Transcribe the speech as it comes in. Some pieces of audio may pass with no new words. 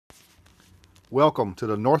Welcome to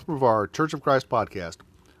the North Brevard Church of Christ podcast.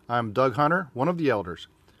 I'm Doug Hunter, one of the elders.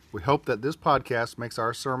 We hope that this podcast makes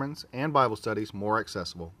our sermons and Bible studies more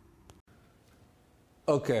accessible.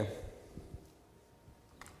 Okay.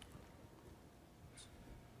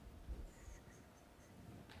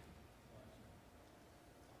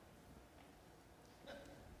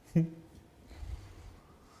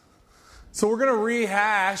 So we're going to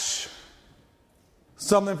rehash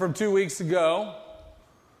something from 2 weeks ago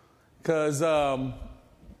because, I'll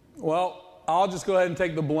just go ahead and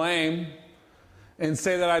take the blame and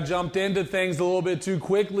say that I jumped into things a little bit too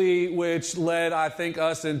quickly, which led, I think,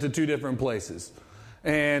 us into two different places.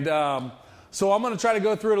 And so I'm going to try to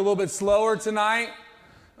go through it a little bit slower tonight,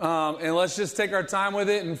 and let's just take our time with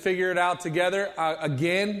it and figure it out together.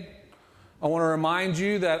 Again, I want to remind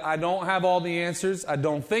you that I don't have all the answers. I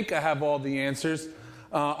don't think I have all the answers.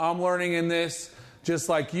 I'm learning in this just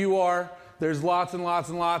like you are. There's lots and lots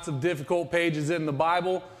and lots of difficult pages in the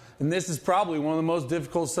Bible, and this is probably one of the most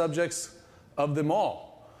difficult subjects of them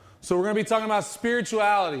all. So we're going to be talking about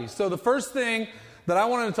spirituality. So the first thing that I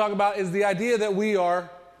wanted to talk about is the idea that we are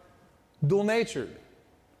dual-natured,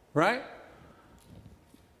 right?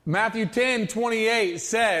 Matthew 10:28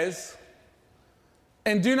 says,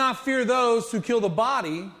 "And do not fear those who kill the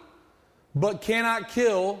body, but cannot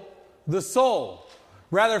kill the soul.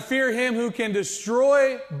 Rather fear him who can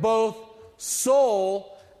destroy both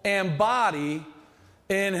soul and body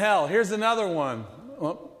in hell." Here's another one.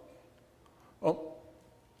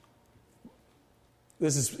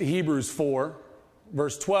 This is Hebrews 4,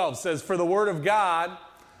 verse 12 says, "For the word of God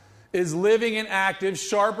is living and active,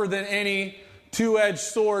 sharper than any two-edged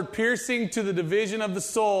sword, piercing to the division of the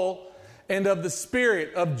soul and of the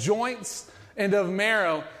spirit, of joints and of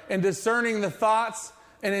marrow, and discerning the thoughts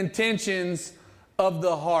and intentions of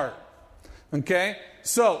the heart." Okay?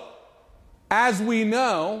 So, as we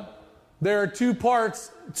know, there are two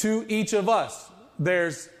parts to each of us.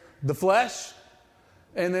 There's the flesh,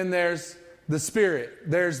 and then there's the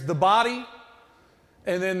spirit. There's the body,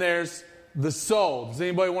 and then there's the soul. Does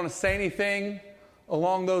anybody want to say anything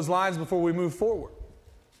along those lines before we move forward?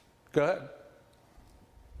 Go ahead.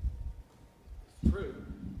 True,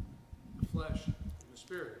 the flesh and the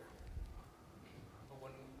spirit.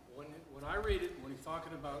 But when I read it, when he's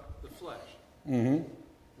talking about the flesh, when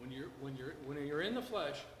you're in the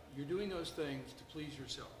flesh, you're doing those things to please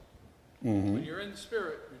yourself. When you're in the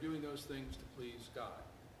spirit, you're doing those things to please God.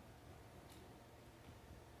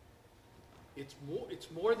 It's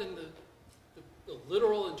more than the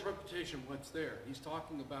literal interpretation of what's there. He's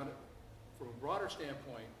talking about it from a broader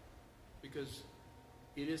standpoint because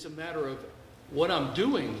it is a matter of what I'm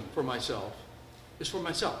doing for myself is for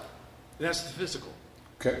myself. And that's the physical.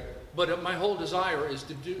 Okay. But my whole desire is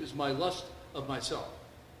my lust of myself.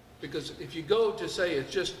 Because if you go to say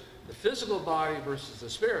it's just the physical body versus the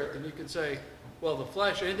spirit, then you can say, well, the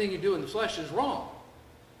flesh, anything you do in the flesh is wrong.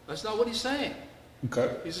 That's not what he's saying.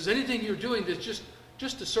 Okay. He says anything you're doing that's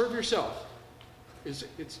just to serve yourself it's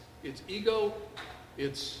ego,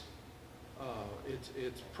 it's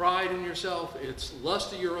pride in yourself, it's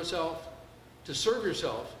lust of yourself. To serve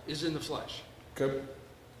yourself is in the flesh. Okay.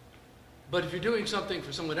 But if you're doing something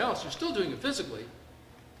for someone else, you're still doing it physically.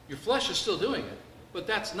 Your flesh is still doing it, but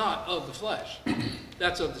that's not of the flesh.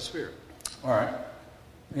 That's of the spirit. All right.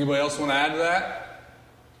 Anybody else want to add to that?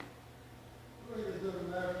 I think it doesn't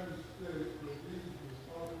matter who said it, but Jesus was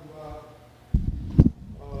talking about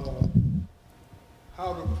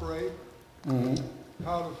how to pray,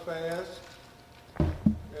 how to fast,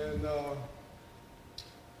 and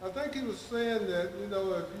I think he was saying that, if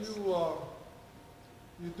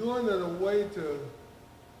you're doing it in a way to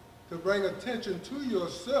bring attention to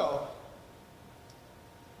yourself,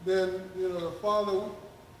 then, the Father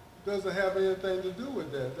doesn't have anything to do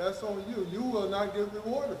with that. That's on you. You will not get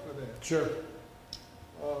rewarded for that. Sure.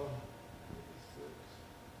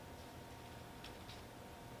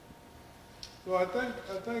 So I think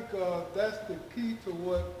that's the key to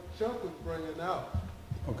what Chuck was bringing out.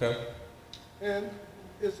 Okay. And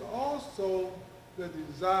it's also the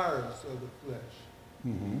desires of the flesh.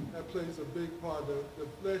 That plays a big part. The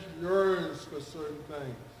flesh yearns for certain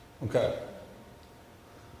things. Okay.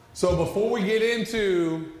 So before we get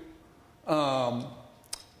into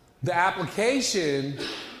the application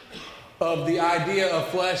of the idea of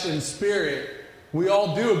flesh and spirit, we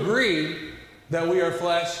all do agree that we are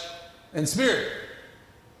flesh and spirit.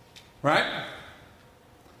 Right?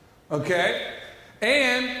 Okay?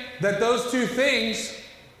 And that those two things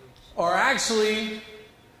are actually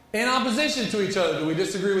in opposition to each other. Do we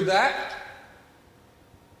disagree with that?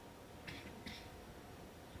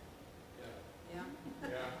 Yeah.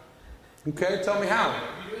 Okay, tell me how. If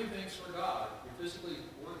you're doing things for God, physically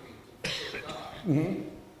working to fulfill God, Mm-hmm.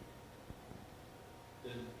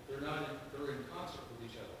 then they're in concert with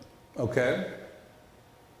each other. Okay.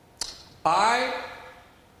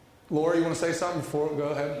 Laura, you want to say something before? Go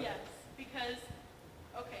ahead. Yes, because,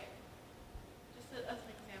 okay, just as an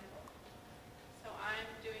example. So I'm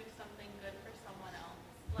doing something good for someone else.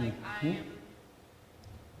 Like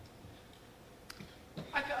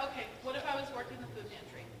okay, what if I was working the food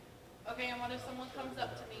pantry? Okay, and what if someone comes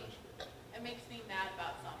up to me and makes me mad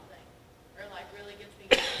about something? Or like really gets me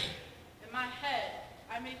mad? In my head,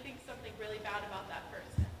 I may think something really bad about that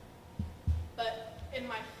person. But in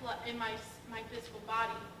my physical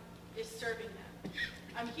body is serving them.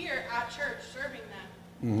 I'm here at church serving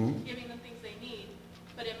them, giving them things they need.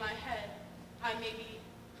 But in my head,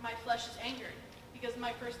 my flesh is angered because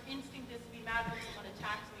my first instinct is to be mad when someone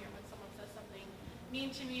attacks me or when someone says something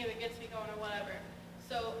mean to me or it gets me going or whatever.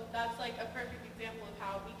 So that's like a perfect example of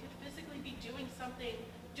how we could physically be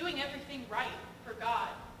doing everything right for God,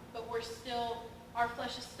 but our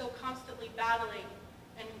flesh is still constantly battling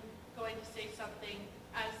and going to say something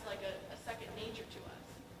as like a second nature to us.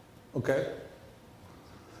 Okay.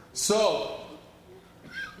 So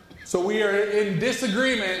we are in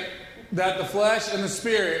disagreement that the flesh and the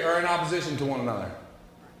spirit are in opposition to one another.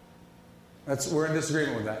 We're in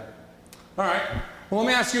disagreement with that. All right. Well, let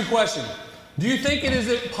me ask you a question. Do you think it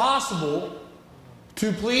is possible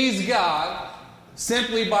to please God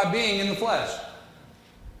simply by being in the flesh?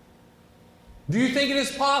 Do you think it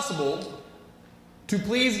is possible to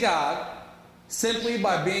please God simply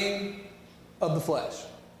by being of the flesh?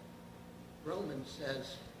 Romans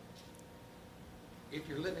says, if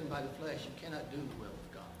you're living by the flesh, you cannot do the will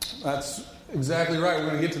of God. That's exactly right. We're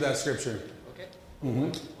going to get to that scripture. Okay?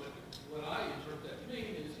 Mm-hmm. What I interpret that to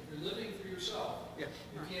mean is if you're living for yourself, Yes.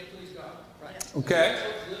 you can't please God. Right. Okay.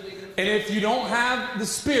 And if you don't have the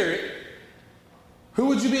Spirit, who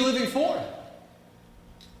would you be living for?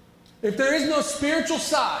 If there is no spiritual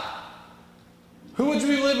side, who would you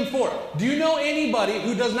be living for? Do you know anybody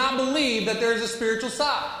who does not believe that there is a spiritual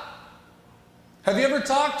side? Have you ever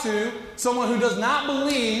talked to someone who does not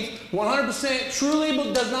believe, 100% truly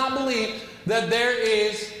does not believe that there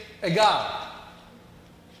is a God?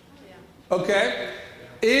 Okay?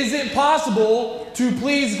 Is it possible to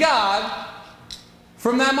please God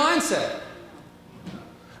from that mindset?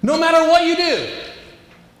 No matter what you do.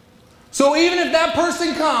 So even if that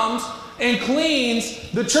person comes and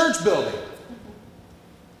cleans the church building,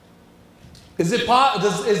 is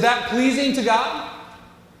that pleasing to God?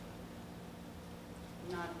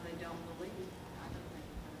 Not if they don't believe. I don't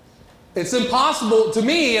think It's impossible, to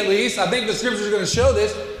me at least, I think the scriptures are going to show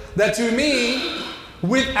this, that to me,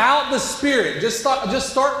 without the Spirit, just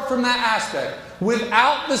start from that aspect.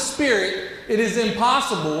 Without the Spirit, it is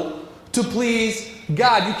impossible to please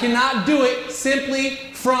God. You cannot do it simply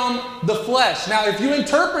from the flesh. Now, if you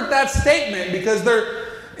interpret that statement, because they're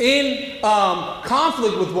in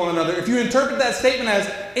conflict with one another, if you interpret that statement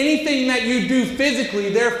as anything that you do physically,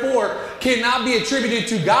 therefore, cannot be attributed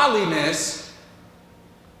to godliness,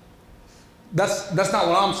 that's not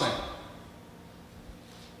what I'm saying.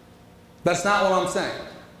 That's not what I'm saying.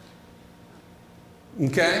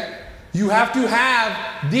 Okay? You have to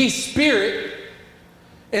have the Spirit,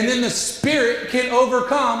 and then the Spirit can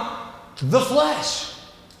overcome the flesh.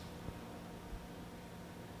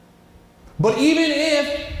 But even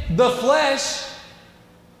if the flesh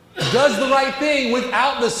does the right thing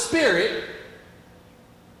without the Spirit,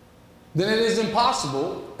 then it is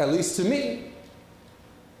impossible, at least to me,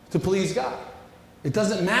 to please God. It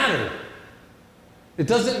doesn't matter. It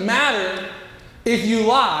doesn't matter if you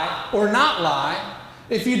lie or not lie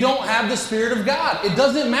if you don't have the Spirit of God. It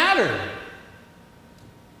doesn't matter.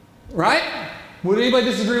 Right? Would anybody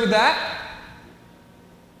disagree with that?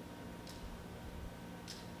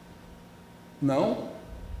 No?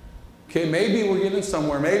 Okay, maybe we're getting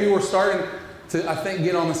somewhere. Maybe we're starting to, I think,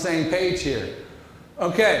 get on the same page here.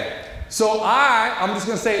 Okay, so I'm just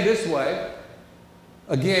going to say it this way.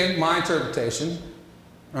 Again, my interpretation.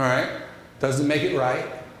 All right? Doesn't make it right.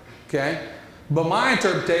 Okay? But my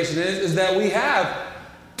interpretation is that we have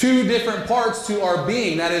two different parts to our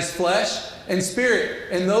being. That is flesh and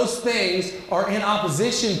spirit. And those things are in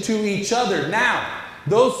opposition to each other. Now,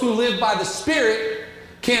 those who live by the Spirit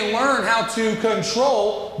can learn how to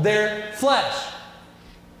control their flesh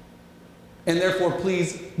and therefore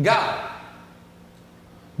please God.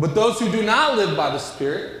 But those who do not live by the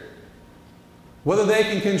Spirit, whether they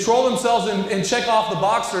can control themselves and check off the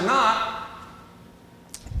box or not,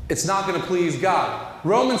 it's not going to please God.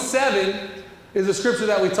 Romans 7 is a scripture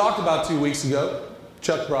that we talked about 2 weeks ago.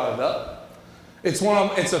 Chuck brought it up. It's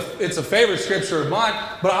a favorite scripture of mine,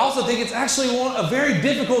 but I also think it's actually a very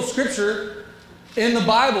difficult scripture in the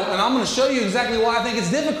Bible, and I'm going to show you exactly why I think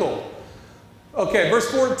it's difficult. Okay, verse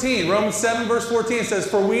 14, Romans 7, verse 14 says,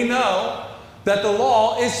 "For we know that the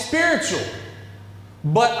law is spiritual,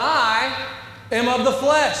 but I am of the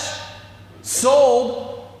flesh,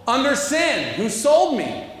 sold under sin." Who sold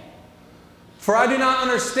me? "For I do not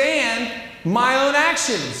understand my own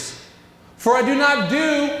actions. For I do not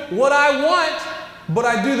do what I want, but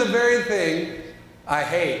I do the very thing I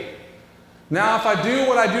hate. Now if I do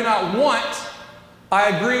what I do not want, I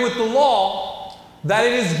agree with the law that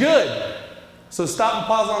it is good." So stop and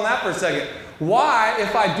pause on that for a second. Why,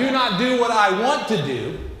 if I do not do what I want to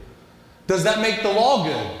do, does that make the law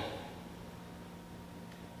good?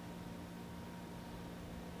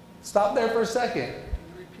 Stop there for a second.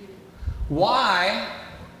 Why,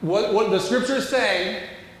 what the scripture is saying,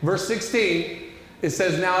 verse 16, it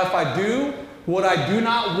says, "Now if I do what I do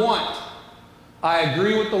not want, I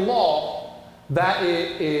agree with the law that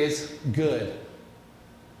it is good."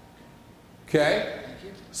 Okay?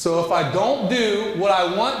 So if I don't do what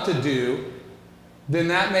I want to do, then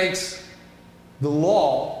that makes the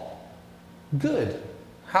law good.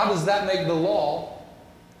 How does that make the law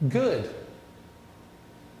good?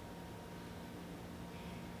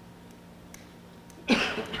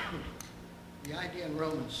 The idea in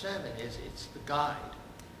Romans 7 is it's the guide.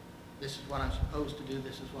 This is what I'm supposed to do.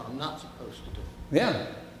 This is what I'm not supposed to do. Yeah.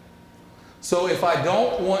 So if I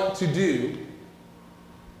don't want to do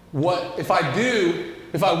if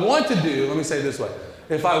I want to do, let me say it this way.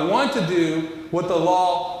 If I want to do what the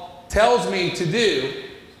law tells me to do,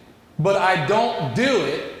 but I don't do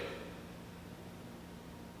it,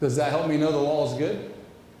 does that help me know the law is good?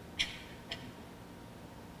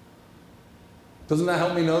 Doesn't that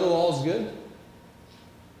help me know the law is good?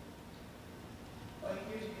 Well,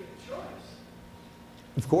 it gives you a choice.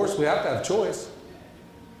 Of course, we have to have choice.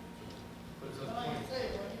 Like you say,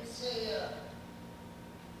 when you say,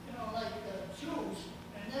 Jews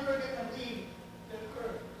are never going to leave the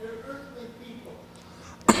earth. They're earthly people.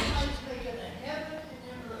 God's making a heaven and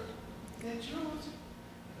an earth. The Jews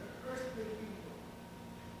are earthly people.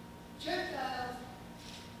 Gentiles,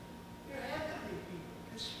 they're heavenly people.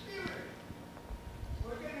 The spirit.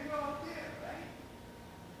 We're going to go up there, right?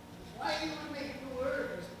 Why you would make new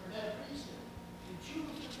earth is for that reason. The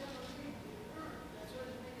Jews will never leave the earth. That's what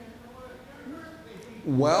it's making a new earth. They're earthly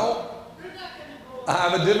people. Well, They're not going to go I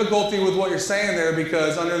have a difficulty with what you're saying there,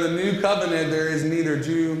 because under the new covenant there is neither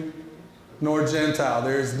Jew nor Gentile.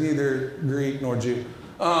 There is neither Greek nor Jew.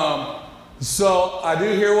 So I do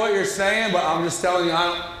hear what you're saying, but I'm just telling you,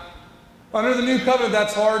 under the new covenant,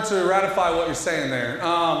 that's hard to ratify what you're saying there.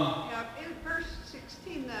 Yeah, in verse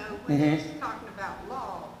 16, though, when it's talking about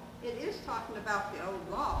law, it is talking about the old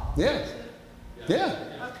law. Yeah. isn't it?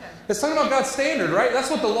 Yeah. Okay. It's talking about God's standard, right? That's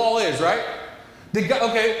what the law is, right?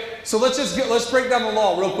 Okay, so let's break down the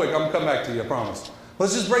law real quick. I'm going to come back to you, I promise.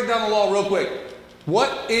 Let's just break down the law real quick.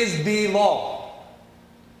 What is the law?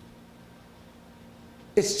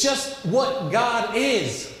 It's just what God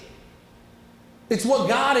is. It's what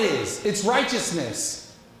God is. It's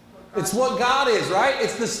righteousness. It's what God is, right?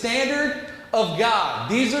 It's the standard of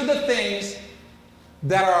God. These are the things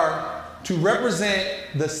that are to represent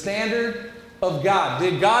the standard of God.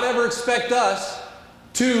 Did God ever expect us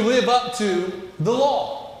to live up to the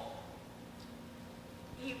law?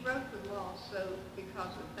 He wrote the law because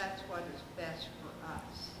that's what is best for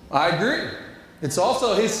us. I agree. It's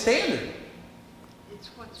also His standard. It's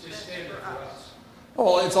what's It's his best standard for for us. us.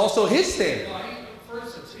 Oh, it's also His standard. Well, for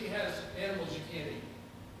instance, he has animals you can't eat.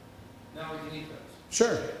 Now we can eat those.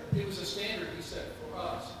 Sure. It was a standard he set for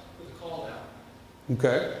us with the call down.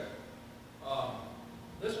 Okay.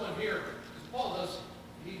 This one here, because Paul does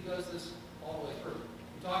this all the way through.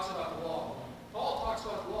 He talks about the law. When Paul talks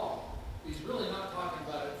about the law, he's really not talking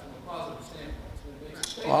about it from a positive standpoint. When he makes a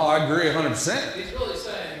statement, Well, I agree 100%. he's really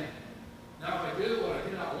saying, now if I do what I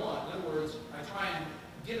do not want, in other words, I try and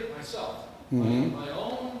get it myself. My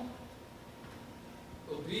own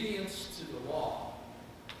obedience to the law,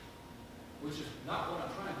 which is not what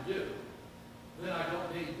I'm trying to do, then I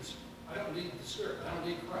don't need the Spirit. I don't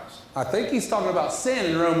need Christ. I think he's talking about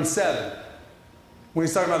sin in Romans 7. When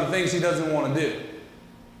he's talking about the things he doesn't want to do.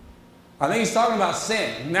 I think he's talking about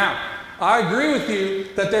sin. Now, I agree with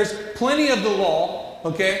you that there's plenty of the law,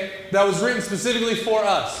 okay, that was written specifically for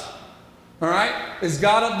us. All right? Is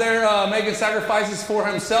God up there making sacrifices for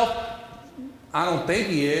himself? I don't think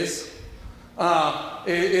he is.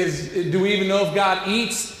 Do we even know if God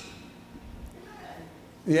eats?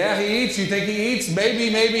 Yeah, he eats. You think he eats? Maybe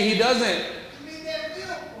he doesn't.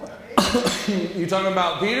 You talking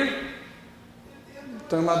about Peter?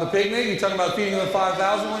 Talking about the picnic? You talking about feeding the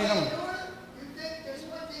 5,000? What are you talking about? You think there's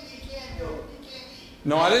one thing you can't do. You can't eat.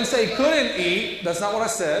 No, I didn't say he couldn't eat. That's not what I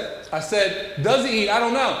said. I said, does he eat? I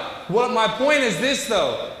don't know. What my point is this,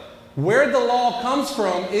 though. Where the law comes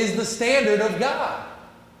from is the standard of God.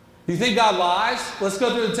 You think God lies? Let's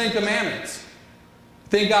go through the 10 Commandments.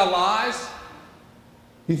 Think God lies?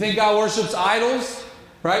 You think God worships idols?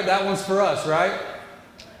 Right? That one's for us, right?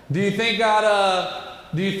 Do you think God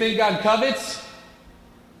covets?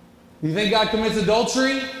 Do you think God commits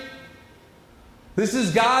adultery? This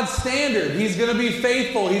is God's standard. He's going to be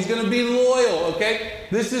faithful. He's going to be loyal, okay?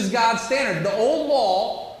 This is God's standard. The old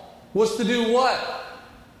law was to do what?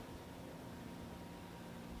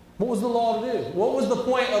 What was the law to do? What was the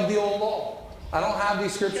point of the old law? I don't have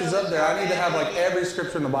these scriptures up there. I need to have like every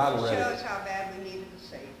scripture in the Bible ready. It shows how bad we needed a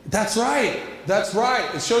Savior. That's right. That's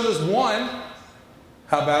right. It shows us, one,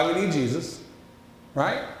 how bad we need Jesus,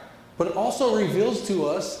 right? But it also reveals to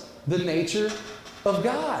us the nature of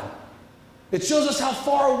God. It shows us how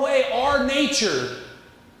far away our nature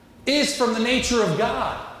is from the nature of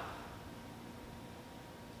God.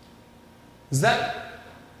 Does that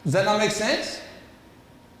not make sense?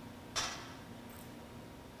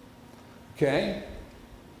 Okay.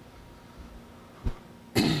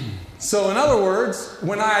 So in other words,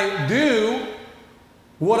 when I do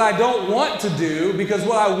what I don't want to do, because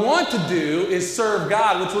what I want to do is serve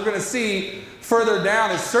God, which we're going to see further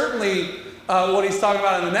down is certainly what he's talking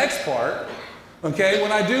about in the next part. Okay,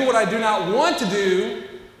 when I do what I do not want to do,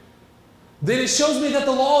 then it shows me that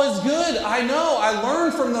the law is good. I know, I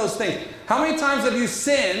learned from those things. How many times have you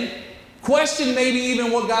sinned, questioned maybe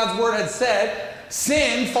even what God's word had said,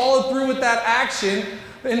 sinned, followed through with that action,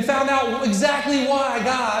 and found out exactly why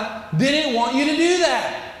God didn't want you to do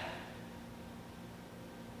that?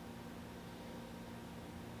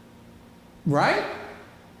 Right?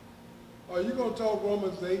 Are you going to talk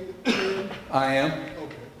Romans 8 10? I am.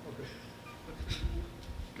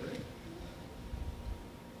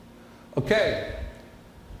 Okay.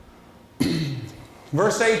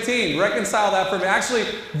 Verse 18, reconcile that for me. Actually,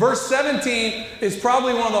 verse 17 is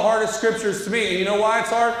probably one of the hardest scriptures to me. And you know why it's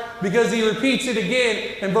hard? Because he repeats it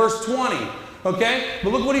again in verse 20. Okay?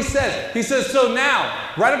 But look what he says. He says, so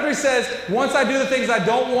now, right after he says, once I do the things I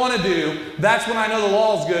don't want to do, that's when I know the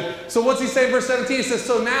law is good. So what's he say in verse 17? He says,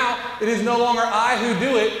 so now it is no longer I who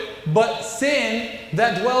do it, but sin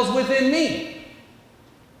that dwells within me.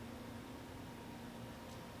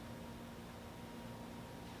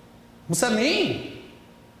 What's that mean?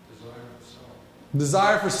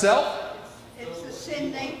 Desire for self? It's the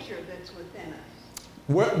sin nature that's within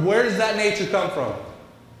us. Where does that nature come from?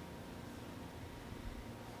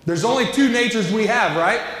 There's only two natures we have,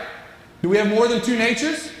 right? Do we have more than two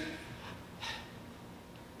natures?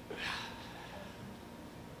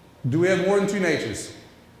 Do we have more than two natures?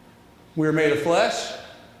 We are made of flesh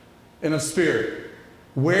and of spirit.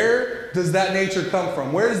 Where does that nature come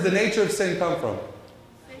from? Where does the nature of sin come from?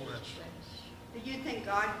 Do you think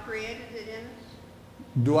God created it in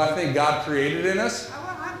us? Do I think God created in us?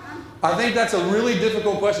 I think that's a really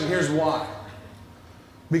difficult question. Here's why.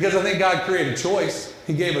 Because I think God created choice.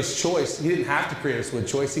 He gave us choice. He didn't have to create us with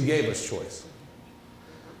choice. He gave us choice.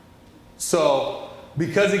 So,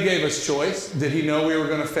 because he gave us choice, did he know we were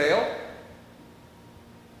going to fail?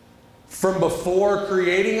 From before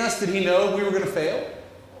creating us, did he know we were going to fail?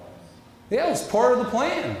 Yeah, it was part of the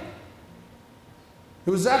plan. It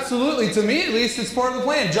was absolutely, to me at least, it's part of the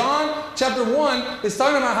plan. John chapter 1 is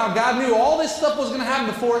talking about how God knew all this stuff was going to happen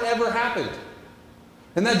before it ever happened.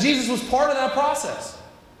 And that Jesus was part of that process.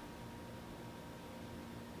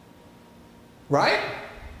 Right?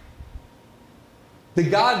 Did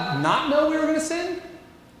God not know we were going to sin?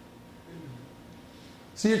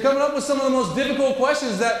 So you're coming up with some of the most difficult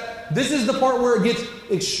questions that this is the part where it gets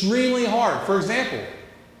extremely hard. For example,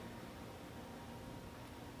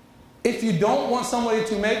 if you don't want somebody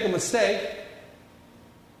to make a mistake,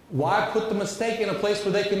 why put the mistake in a place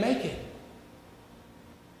where they can make it?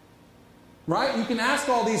 Right? You can ask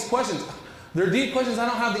all these questions. They're deep questions I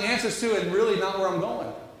don't have the answers to and really not where I'm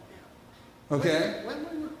going. Okay? When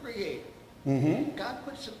we were created, God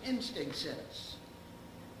put some instincts in us.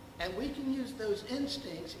 And we can use those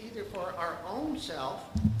instincts either for our own self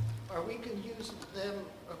or we can use them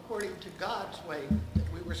according to God's way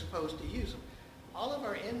that we were supposed to use them. All of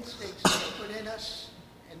our instincts that are put in us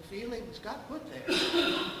and feelings God put there.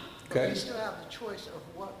 But we still have the choice of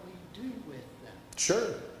what we do with them.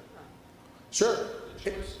 Sure. Sure.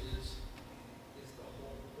 The choice is the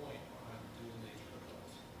whole point behind the dual nature of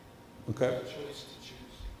us. Okay. We have a choice to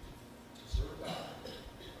choose to serve God or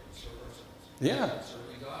to serve ourselves. Yeah.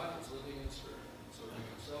 Serving God is living in spirit. Serving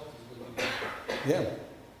yourself is living in God. Yeah.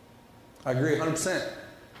 I agree 100%.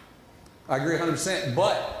 I agree 100%.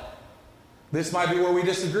 But this might be where we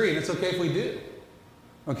disagree, and it's okay if we do.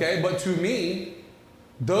 Okay? But to me,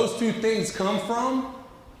 those two things come from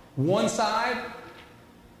one side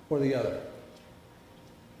or the other.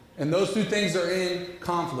 And those two things are in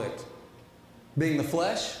conflict, being the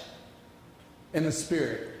flesh and the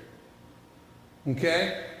spirit.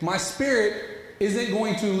 Okay? My spirit isn't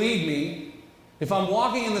going to lead me. If I'm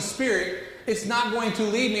walking in the spirit, it's not going to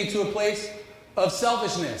lead me to a place of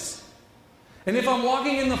selfishness. And if I'm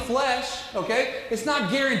walking in the flesh, okay, it's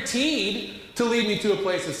not guaranteed to lead me to a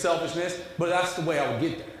place of selfishness, but that's the way I would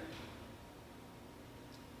get there.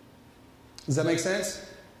 Does that make sense?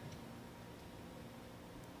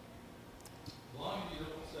 As long as you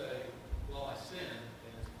don't say, well, I sinned,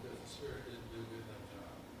 and it's because the Spirit didn't do a good enough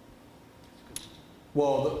job.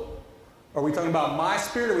 Well, are we talking about my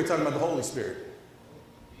spirit or are we talking about the Holy Spirit?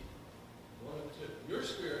 One of the two. Your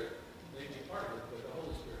spirit may be part of it, but the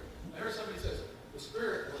Holy Spirit. I heard somebody says, the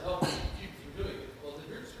Spirit will help you keep from doing it. Well, then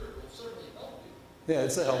your spirit will certainly help you. Yeah,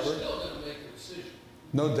 it's a helper. You're still going to make a decision.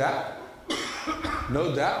 No doubt.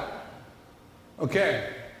 No doubt. Okay.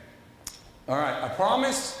 All right. I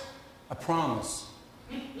promise,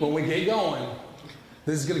 when we get going,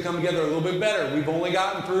 this is going to come together a little bit better. We've only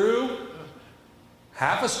gotten through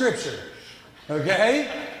half a scripture. Okay?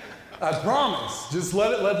 I promise. Just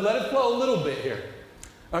let it flow a little bit here.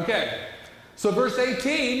 Okay. So verse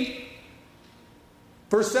 18,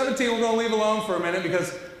 verse 17 we're going to leave alone for a minute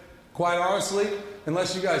because, quite honestly,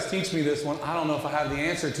 unless you guys teach me this one, I don't know if I have the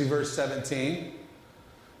answer to verse 17.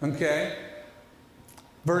 Okay?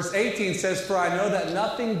 Verse 18 says, "For I know that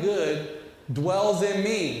nothing good dwells in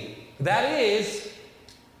me." That is,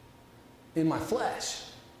 in my flesh.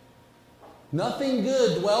 Nothing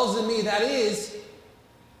good dwells in me. That is,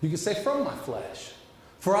 you can say from my flesh.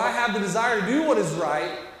 "For I have the desire to do what is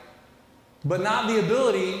right, but not the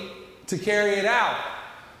ability to carry it out."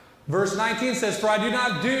 Verse 19 says, "For I do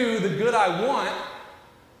not do the good I want,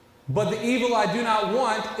 but the evil I do not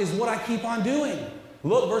want is what I keep on doing."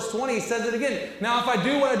 Look, verse 20 says it again. "Now if I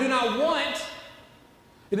do what I do not want,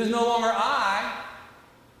 it is no longer I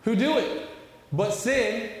who do it, but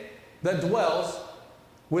sin that dwells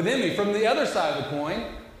within me." From the other side of the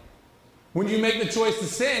coin, when you make the choice to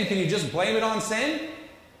sin, can you just blame it on sin?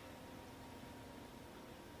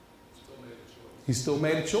 You still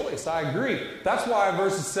made a choice. I agree. That's why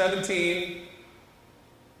verses 17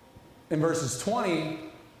 and verses 20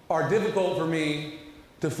 are difficult for me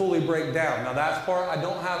to fully break down. Now that's part I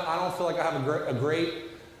don't feel like I have a great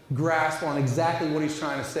grasp on exactly what he's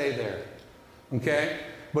trying to say there. Okay?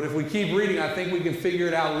 But if we keep reading, I think we can figure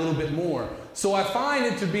it out a little bit more. So I find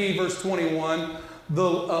it to be, verse 21,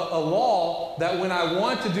 a law that when I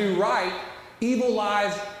want to do right, evil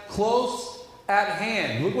lies close at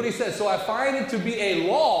hand. Look what he says. "So I find it to be a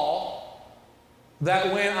law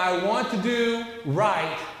that when I want to do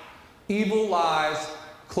right, evil lies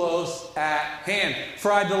close at hand. For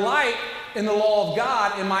I delight in the law of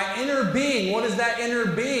God in my inner being." What is that inner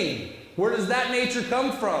being? Where does that nature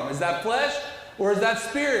come from? Is that flesh or is that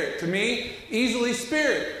spirit? To me, easily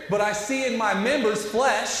spirit. "But I see in my members,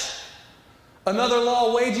 flesh, another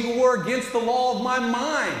law waging war against the law of my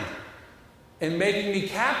mind, and making me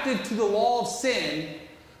captive to the law of sin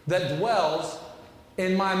that dwells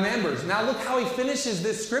in my members." Now look how he finishes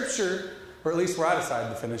this scripture, or at least where I decided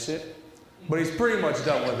to finish it. But he's pretty much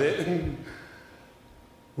done with it.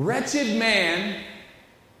 "Wretched man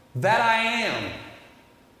that I am."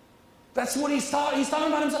 That's what he's talking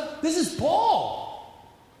about himself. This is Paul.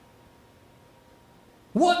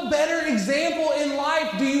 What better example in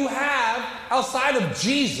life do you have outside of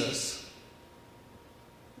Jesus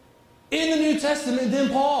in the New Testament than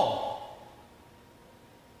Paul?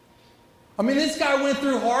 I mean, this guy went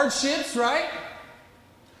through hardships, right?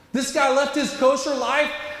 This guy left his kosher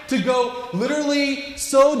life to go literally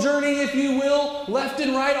sojourning, if you will, left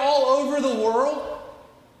and right all over the world.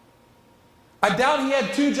 I doubt he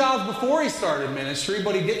had 2 jobs before he started ministry,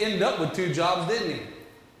 but he ended up with 2 jobs, didn't he?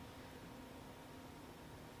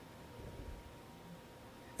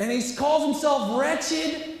 And he calls himself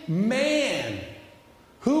wretched man.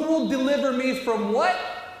 Who will deliver me from what?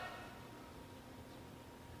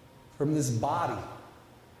 From this body.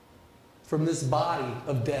 From this body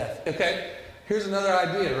of death. Okay, here's another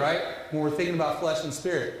idea, right? When we're thinking about flesh and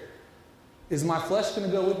spirit. Is my flesh going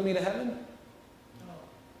to go with me to heaven? No.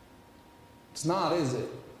 It's not, is it?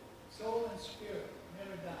 Soul and spirit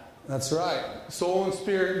never die. That's right. Soul and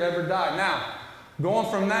spirit never die. Now, going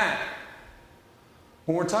from that,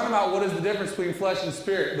 when we're talking about what is the difference between flesh and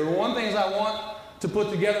spirit, the one things I want to put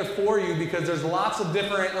together for you, because there's lots of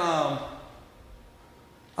different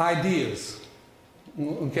ideas.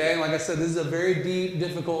 Okay, like I said, this is a very deep,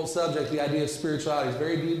 difficult subject. The idea of spirituality is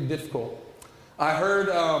very deep, difficult. I heard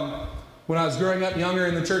when I was growing up younger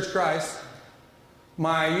in the Church of Christ,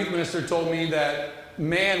 my youth minister told me that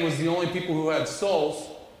man was the only people who had souls,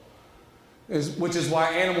 which is why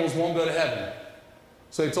animals won't go to heaven.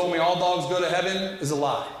 So he told me all dogs go to heaven is a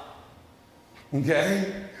lie.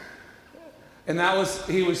 Okay? And that was,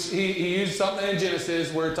 he used something in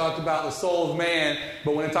Genesis where it talked about the soul of man,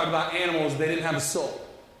 but when it talked about animals, they didn't have a soul.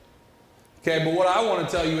 Okay, but what I want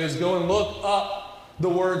to tell you is go and look up the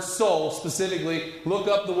word soul specifically, look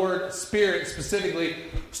up the word spirit specifically,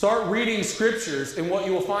 start reading scriptures, and what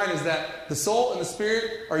you will find is that the soul and the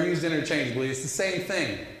spirit are used interchangeably. It's the same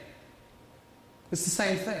thing. It's the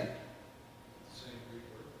same thing.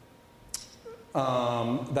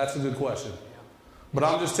 That's a good question. But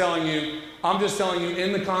I'm just telling you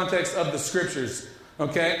in the context of the scriptures,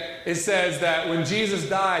 okay? It says that when Jesus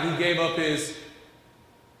died, he gave up his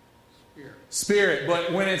spirit.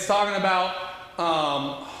 But when it's talking about,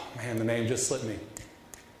 the name just slipped me.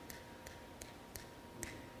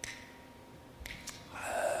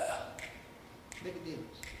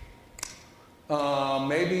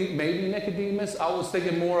 Maybe Nicodemus. I was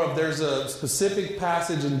thinking more of, there's a specific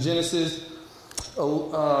passage in Genesis.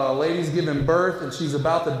 A lady's giving birth and she's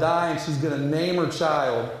about to die and she's going to name her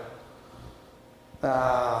child.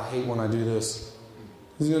 I hate when I do this.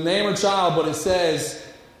 She's going to name her child, but it says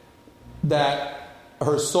that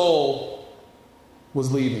her soul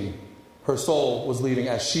was leaving. Her soul was leaving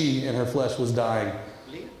as she and her flesh was dying.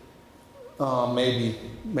 Maybe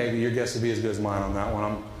your guess would be as good as mine on that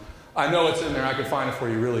one. I know it's in there. I can find it for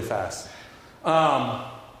you really fast.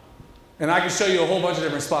 And I can show you a whole bunch of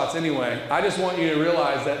different spots anyway. I just want you to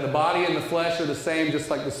realize that the body and the flesh are the same,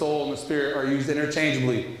 just like the soul and the spirit are used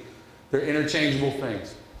interchangeably. They're interchangeable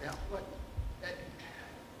things. Yeah, but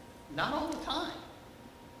not all the time.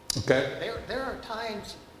 Okay. There are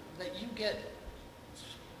times that you get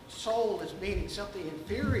soul as meaning something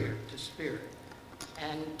inferior to spirit.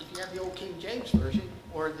 And if you have the old King James Version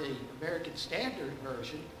or the American Standard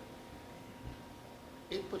Version,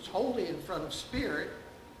 it puts holy in front of spirit,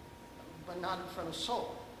 but not in front of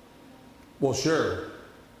soul. Well, sure.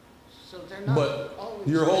 So they're not but always...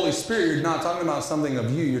 your Holy Spirit, you're not talking about something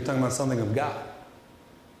of you, you're talking about something of God.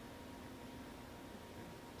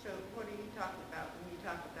 So what are you talking about when you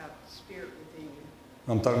talk about the spirit within you?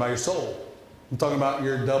 I'm talking about your soul. I'm talking about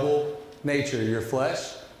your double nature, your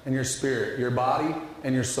flesh and your spirit, your body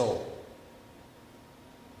and your soul.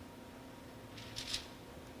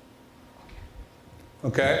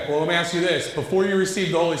 Okay, well, let me ask you this. Before you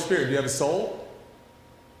received the Holy Spirit, do you have a soul?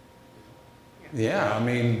 Yeah, I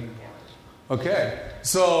mean, okay.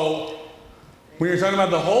 So, when you're talking about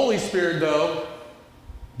the Holy Spirit, though,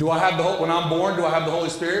 when I'm born, do I have the Holy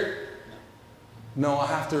Spirit? No, I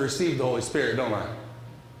have to receive the Holy Spirit, don't I?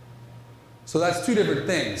 So that's two different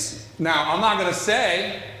things. Now, I'm not going to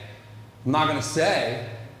say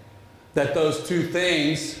that those two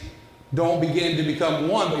things don't begin to become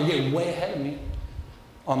one, but you're getting way ahead of me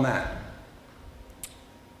on that.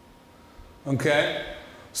 Okay?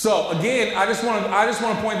 So again, I just want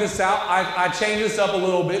to point this out. I changed this up a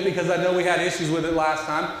little bit because I know we had issues with it last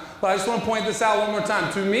time, but I just want to point this out one more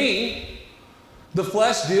time. To me, the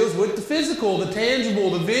flesh deals with the physical, the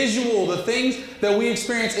tangible, the visual, the things that we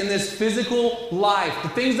experience in this physical life, the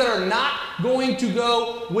things that are not going to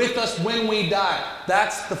go with us when we die.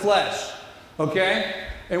 That's the flesh. Okay?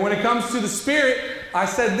 And when it comes to the spirit, I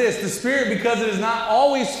said this, the spirit, because it is not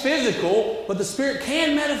always physical, but the spirit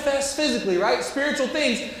can manifest physically, right? Spiritual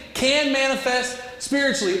things can manifest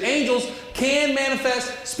spiritually. Angels can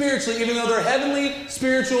manifest spiritually, even though they're heavenly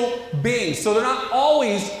spiritual beings. So they're not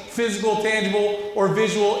always physical, tangible, or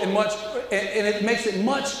visual, and it makes it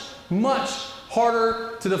much, much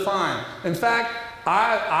harder to define. In fact,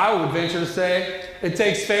 I would venture to say it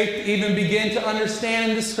takes faith to even begin to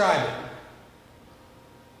understand and describe it.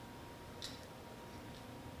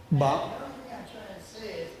 Bob? The only thing I'm trying to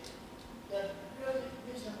say is that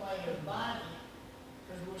the reason why your body,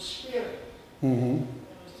 because we're spirit. Mm-hmm.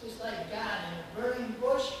 It's just like God in a burning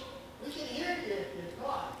bush. We can hear your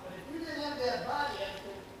thought, but if we didn't have that body, I'd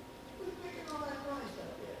say, who's making all that noise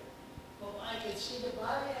up there? Well, I could see the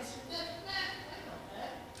body, I said, that's that. I know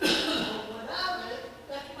that. But without it,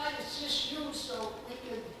 that might assist you so we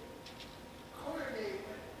could coordinate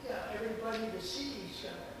with everybody to see each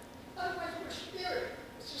other. Otherwise, we're spirit.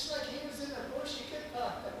 It's just like he was in the bush, he could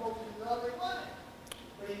talk that Moses did all they wanted.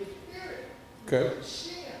 But he was spirit. Okay. You could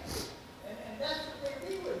see him. And that's the way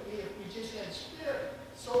we would be if we just had spirit,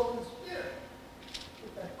 soul and spirit.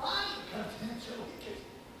 If the body comes in so we could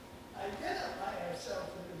identify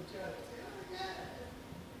ourselves with the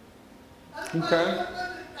Okay. That's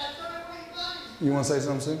what everybody does. You want to say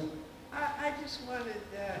something, Sue? I just wanted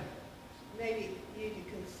maybe you to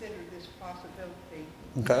consider this possibility.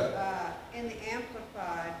 Okay. In the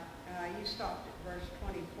Amplified, you stopped at verse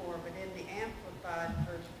 24, but in the Amplified,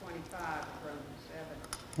 verse 25, Romans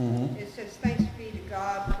 7, it says, "Thanks be to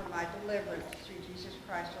God for my deliverance through Jesus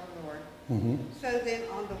Christ our Lord." So then,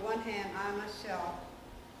 on the one hand, I myself,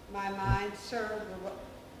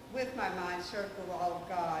 with my mind serve the law of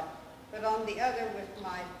God, but on the other with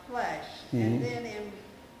my flesh. And then in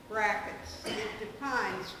brackets, it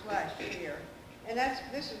defines flesh here. And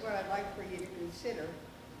this is what I'd like for you to consider.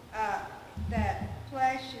 That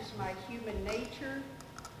flesh is my human nature,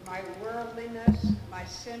 my worldliness, my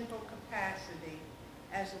sinful capacity,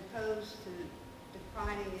 as opposed to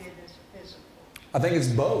defining it as physical. I think it's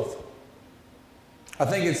both. I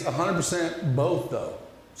think it's 100% both, though.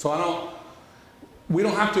 So we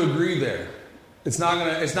don't have to agree there. It's not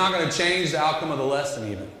gonna change the outcome of the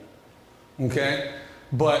lesson even. Okay?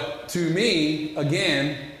 But to me,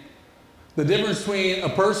 again, the difference between a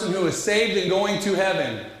person who is saved and going to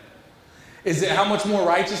heaven is it how much more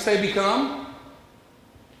righteous they become?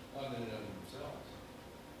 Not in and of themselves.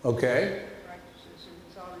 Okay. Righteousness is a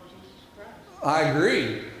result of Jesus Christ. I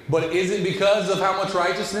agree. But is it because of how much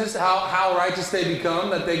righteousness, how righteous they become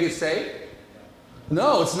that they get saved?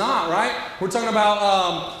 No, it's not, right? We're talking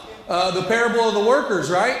about the parable of the workers,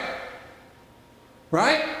 right?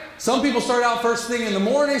 Right? Some people start out first thing in the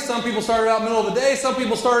morning. Some people started out middle of the day. Some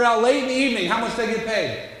people started out late in the evening. How much they get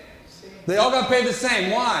paid? They all got paid the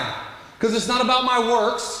same. Why? Because it's not about my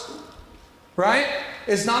works, right?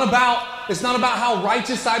 It's not about how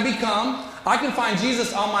righteous I become. I can find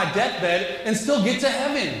Jesus on my deathbed and still get to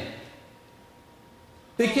heaven.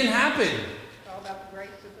 It can happen. It's all about the grace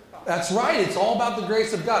of the Father. That's right. It's all about the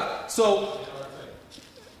grace of God. So,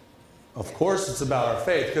 of course, it's about our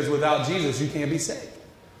faith, because without Jesus, you can't be saved.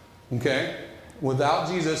 Okay? Without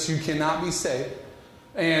Jesus, you cannot be saved.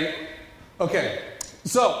 And, okay,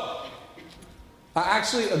 so I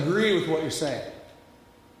actually agree with what you're saying.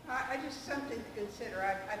 I just something to consider.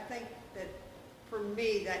 I think that for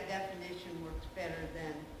me, that definition works better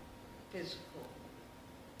than physical.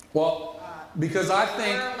 Well, because I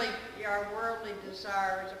think... Our worldly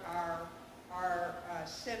desires, our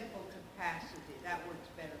sinful capacity, that works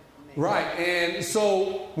better for me. Right, and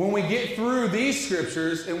so when we get through these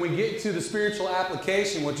scriptures and we get to the spiritual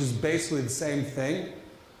application, which is basically the same thing,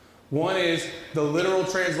 one is the literal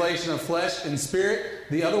translation of flesh and spirit.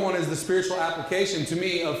 The other one is the spiritual application to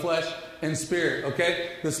me of flesh and spirit,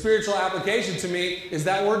 okay? The spiritual application to me is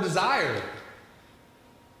that word desire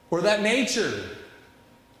or that nature.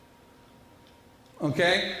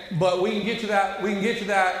 Okay? But we can get to that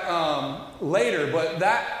later, but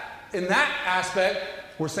in that aspect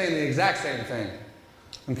we're saying the exact same thing.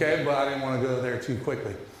 Okay? But I didn't want to go there too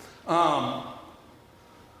quickly.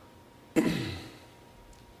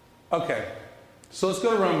 Okay, so let's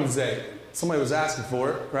go to Romans 8. Somebody was asking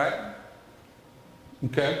for it, right?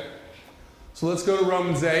 Okay. So let's go to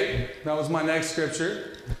Romans 8. That was my next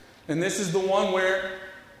scripture. And this is the one where,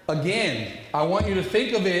 again, I want you to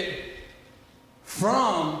think of it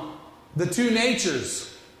from the two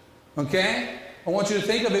natures. Okay? I want you to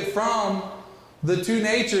think of it from the two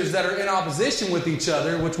natures that are in opposition with each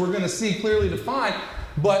other, which we're going to see clearly defined.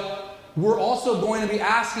 But we're also going to be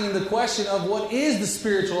asking the question of what is the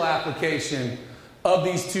spiritual application of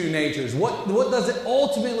these two natures? What does it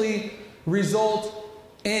ultimately result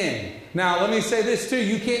in? Now, let me say this too.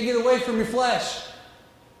 You can't get away from your flesh.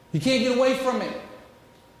 You can't get away from it.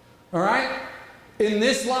 All right? In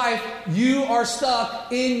this life, you are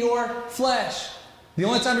stuck in your flesh. The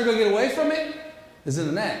only time you're going to get away from it is in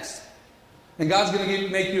the next. And God's going to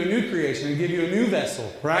make you a new creation and give you a new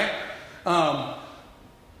vessel, right?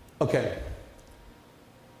 Okay.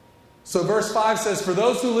 So verse 5 says, "For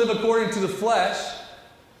those who live according to the flesh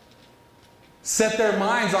set their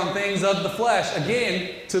minds on things of the flesh."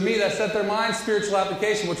 Again, to me, that set their minds, spiritual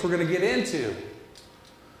application, which we're going to get into.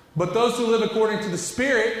 "But those who live according to the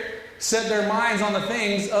Spirit set their minds on the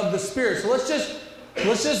things of the Spirit." So let's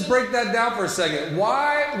just break that down for a second.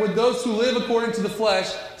 Why would those who live according to the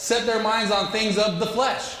flesh set their minds on things of the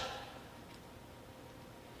flesh?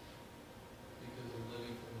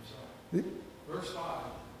 Verse 5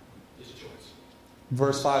 is choice.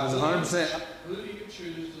 Verse 5 is 100%. Who do you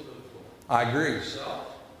choose to live for? I agree. Yourself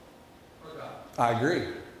or God? I agree.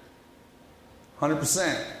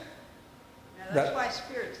 100%. Now, that's why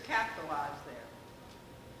Spirit's capitalized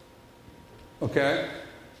there. Okay.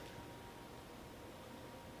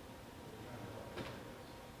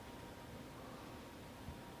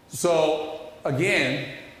 So, again,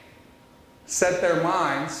 set their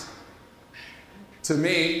minds to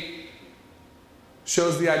me,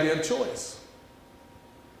 shows the idea of choice.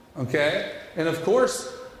 Okay? And of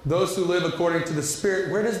course, those who live according to the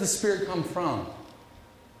Spirit, where does the Spirit come from?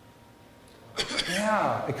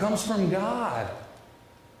 Yeah, it comes from God.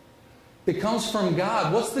 It comes from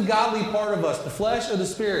God. What's the godly part of us, the flesh or the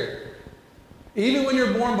Spirit? Even when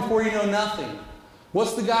you're born before you know nothing,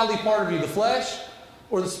 what's the godly part of you, the flesh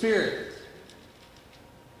or the Spirit?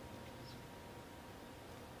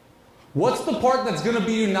 What's the part that's going to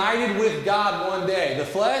be united with God one day, the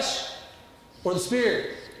flesh or the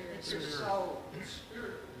Spirit? It's your soul. The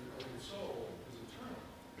spirit of your soul is eternal,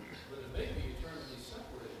 but it may be eternally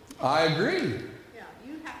separated. I agree. Yeah,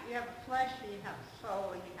 you have a flesh and you have a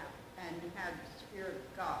soul and you have the Spirit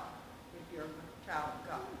of God if you're a child of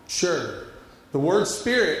God. Sure. The word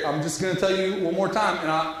Spirit, I'm just going to tell you one more time,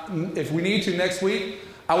 and if we need to next week,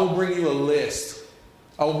 I will bring you a list.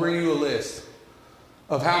 I will bring you a list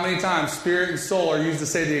of how many times Spirit and soul are used to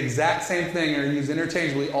say the exact same thing and are used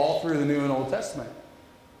interchangeably all through the New and Old Testament.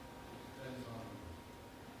 And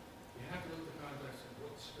you have to look at the context of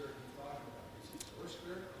what spirit he's talking about. Is it your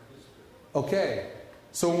spirit or his spirit? Okay,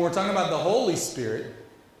 so when we're talking about the Holy Spirit,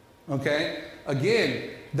 okay, again,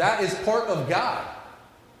 that is part of God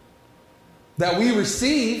that we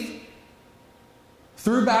receive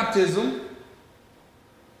through baptism,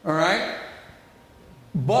 all right?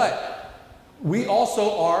 But we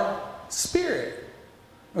also are spirit,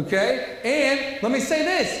 okay? And let me say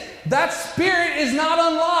this, that spirit is not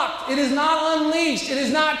unlocked. It is not unleashed. It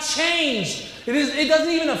is not changed. It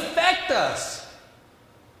doesn't even affect us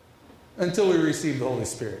until we receive the Holy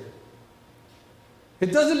Spirit.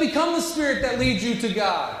 It doesn't become the Spirit that leads you to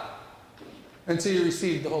God until you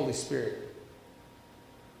receive the Holy Spirit.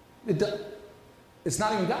 It's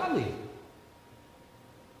not even godly,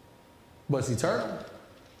 but it's eternal.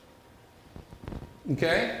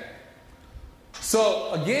 Okay?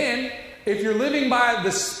 So, again, if you're living by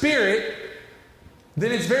the Spirit,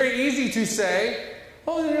 then it's very easy to say,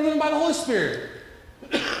 oh, then you're living by the Holy Spirit.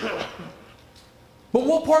 But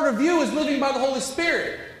what part of you is living by the Holy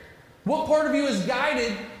Spirit? What part of you is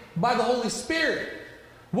guided by the Holy Spirit?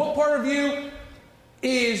 What part of you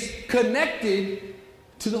is connected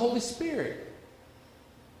to the Holy Spirit?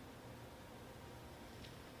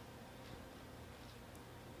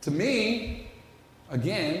 To me,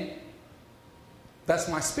 again, that's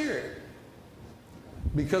my spirit.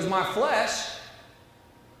 Because my flesh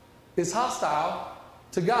is hostile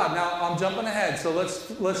to God. Now, I'm jumping ahead, so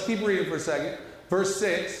let's keep reading for a second. Verse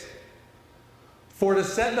 6. For to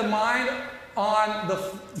set the mind on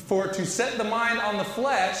the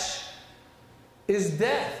flesh is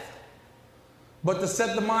death, but to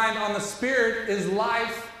set the mind on the Spirit is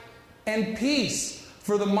life and peace.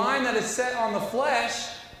 For the mind that is set on the flesh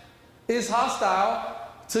is hostile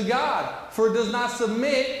to God, for it does not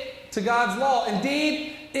submit to God's law.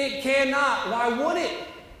 Indeed, it cannot. Why would it?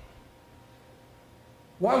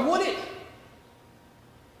 Why would it?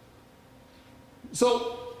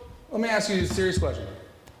 So, let me ask you a serious question.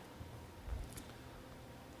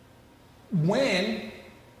 When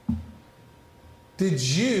did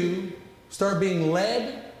you start being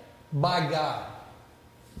led by God?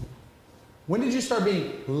 When did you start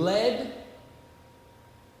being led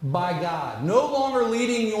by God? No longer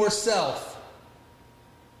leading yourself,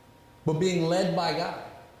 but being led by God.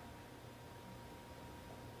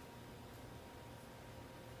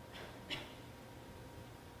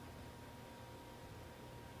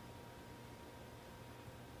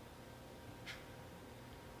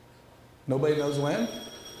 Nobody knows when?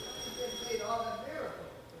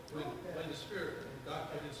 When the Spirit, when God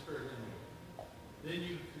put His Spirit in you, then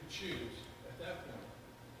you could choose at that point.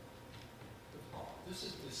 This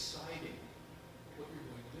is deciding what you're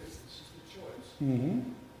going to do. This is the choice.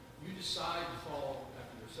 Mm-hmm. You decide to follow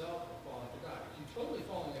after yourself or follow after God. If you're totally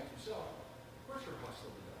following after yourself, of course you're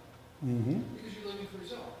hostile to God. Mm-hmm. Because you're living for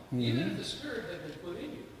yourself. Mm-hmm. Even if the Spirit had been put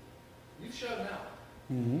in you, you've shut Him out.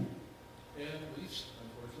 Mm-hmm. And we've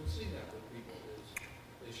unfortunately seen that with people is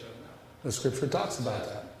they shut Him out. The scripture talks about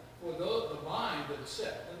that. For the mind that is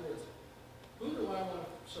set, in other words, who do I want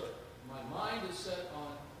to serve? My mind is set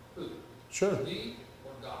on who? Sure. Me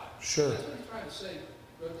or God? Sure. That's what He's trying to say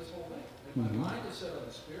throughout this whole thing. If my mind is set on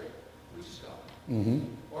the Spirit, which is God, Mm-hmm.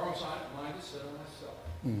 or my mind is set on myself.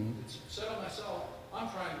 Mm-hmm. It's set on myself. I'm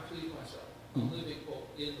trying to please myself. I'm living, quote,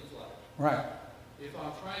 in the flesh. Right. If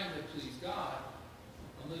I'm trying to please God,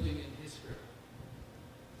 I'm living in His Spirit.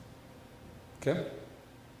 Okay.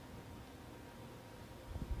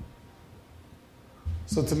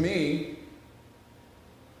 So to me,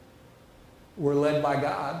 we're led by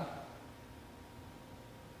God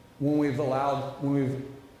when we've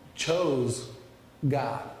chose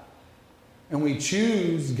God. And we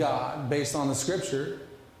choose God based on the Scripture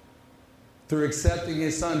through accepting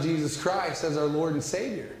His Son, Jesus Christ, as our Lord and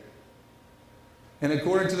Savior. And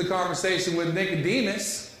according to the conversation with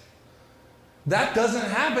Nicodemus, that doesn't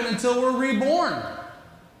happen until we're reborn.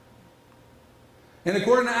 And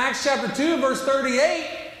according to Acts chapter 2, verse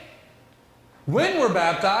 38, when we're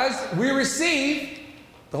baptized, we receive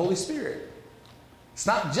the Holy Spirit. It's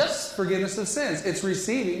not just forgiveness of sins. It's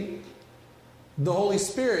receiving the Holy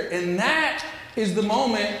Spirit. And that is the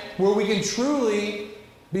moment where we can truly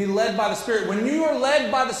be led by the Spirit. When you are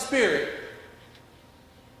led by the Spirit,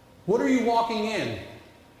 what are you walking in?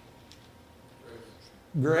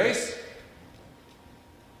 Grace.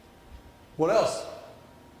 What else?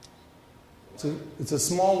 It's a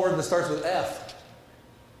small word that starts with F.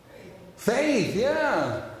 Faith,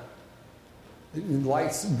 yeah.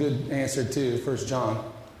 Light's a good answer too, 1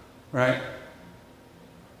 John. Right?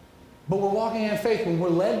 But we're walking in faith. When we're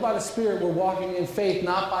led by the Spirit, we're walking in faith,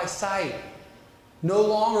 not by sight. No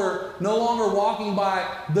longer walking by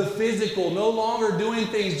the physical. No longer doing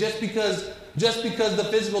things just because the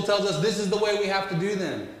physical tells us this is the way we have to do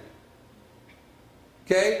them.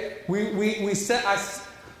 Okay? We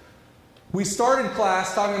started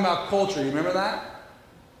class talking about culture. You remember that?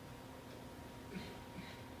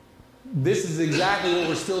 This is exactly what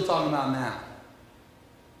we're still talking about now.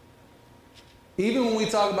 Even when we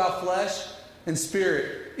talk about flesh and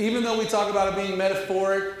spirit, even though we talk about it being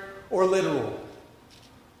metaphoric or literal,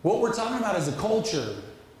 what we're talking about is a culture.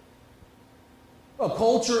 A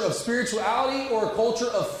culture of spirituality or a culture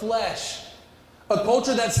of flesh. A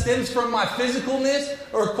culture that stems from my physicalness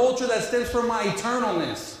or a culture that stems from my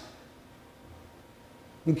eternalness.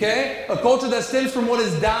 Okay? A culture that stems from what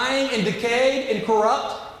is dying and decayed and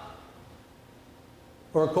corrupt.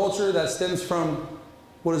 Or a culture that stems from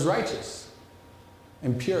what is righteous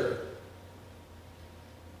and pure.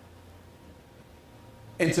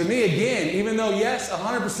 And to me, again, even though, yes,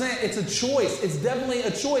 100%, it's a choice. It's definitely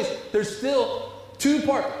a choice. There's still two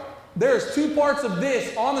parts. There's two parts of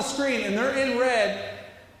this on the screen, and they're in red,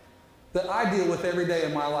 that I deal with every day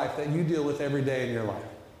in my life, that you deal with every day in your life.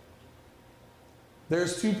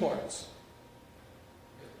 There's two parts.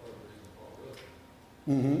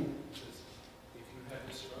 Mm-hmm. If you had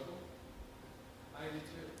to struggle, I did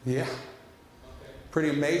too. Yeah. Okay. Pretty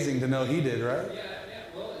amazing to know he did, right? Yeah.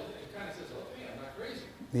 Well, it kind of says, okay, I'm not crazy.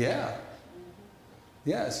 Yeah.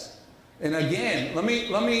 Yes. And again, let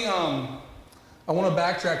me I want to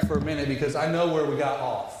backtrack for a minute because I know where we got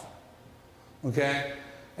off. Okay?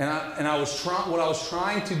 And I was what I was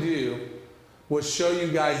trying to do was show you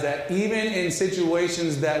guys that even in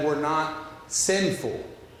situations that were not sinful,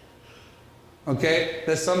 okay,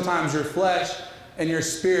 that sometimes your flesh and your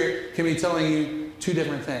spirit can be telling you two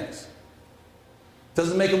different things.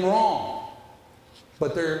 Doesn't make them wrong,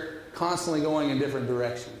 but they're constantly going in different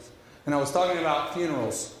directions. And I was talking about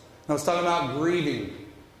funerals. I was talking about grieving.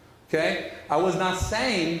 Okay? I was not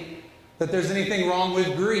saying that there's anything wrong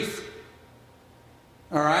with grief.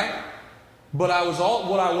 All right? But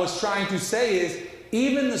what I was trying to say is,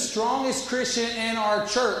 even the strongest Christian in our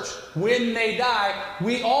church, when they die,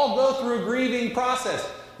 we all go through a grieving process.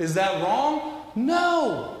 Is that wrong?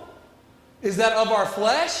 No. Is that of our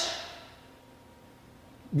flesh?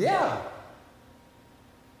 Yeah.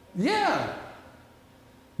 Yeah.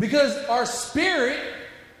 Because our spirit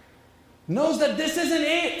knows that this isn't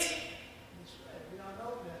it.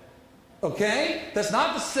 Okay? That's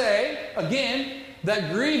not to say, again,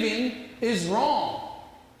 that grieving is wrong.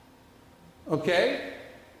 Okay?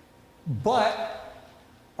 But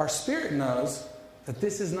our spirit knows that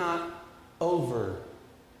this is not over.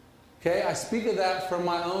 Okay? I speak of that from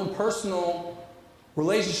my own personal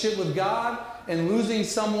relationship with God and losing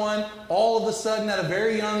someone all of a sudden at a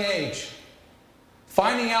very young age.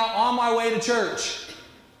 Finding out on my way to church.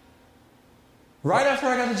 Right after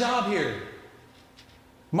I got the job here.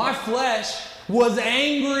 My flesh was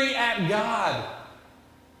angry at God.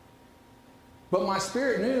 But my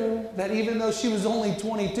spirit knew that even though she was only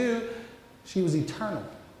 22, she was eternal.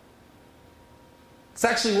 It's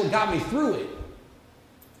actually what got me through it.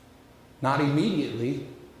 Not immediately.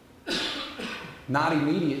 Not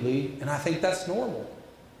immediately. And I think that's normal.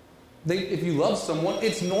 If you love someone,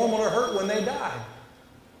 it's normal to hurt when they die.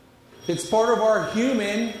 It's part of our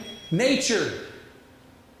human nature.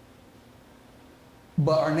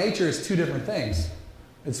 But our nature is two different things.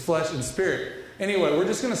 It's flesh and spirit. Anyway, we're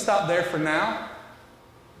just going to stop there for now.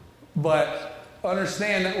 But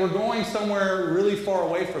understand that we're going somewhere really far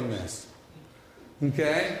away from this.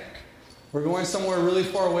 Okay? We're going somewhere really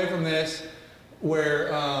far away from this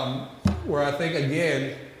where I think,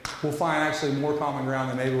 again, we'll find actually more common ground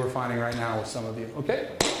than maybe we're finding right now with some of you. Okay?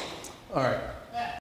 All right.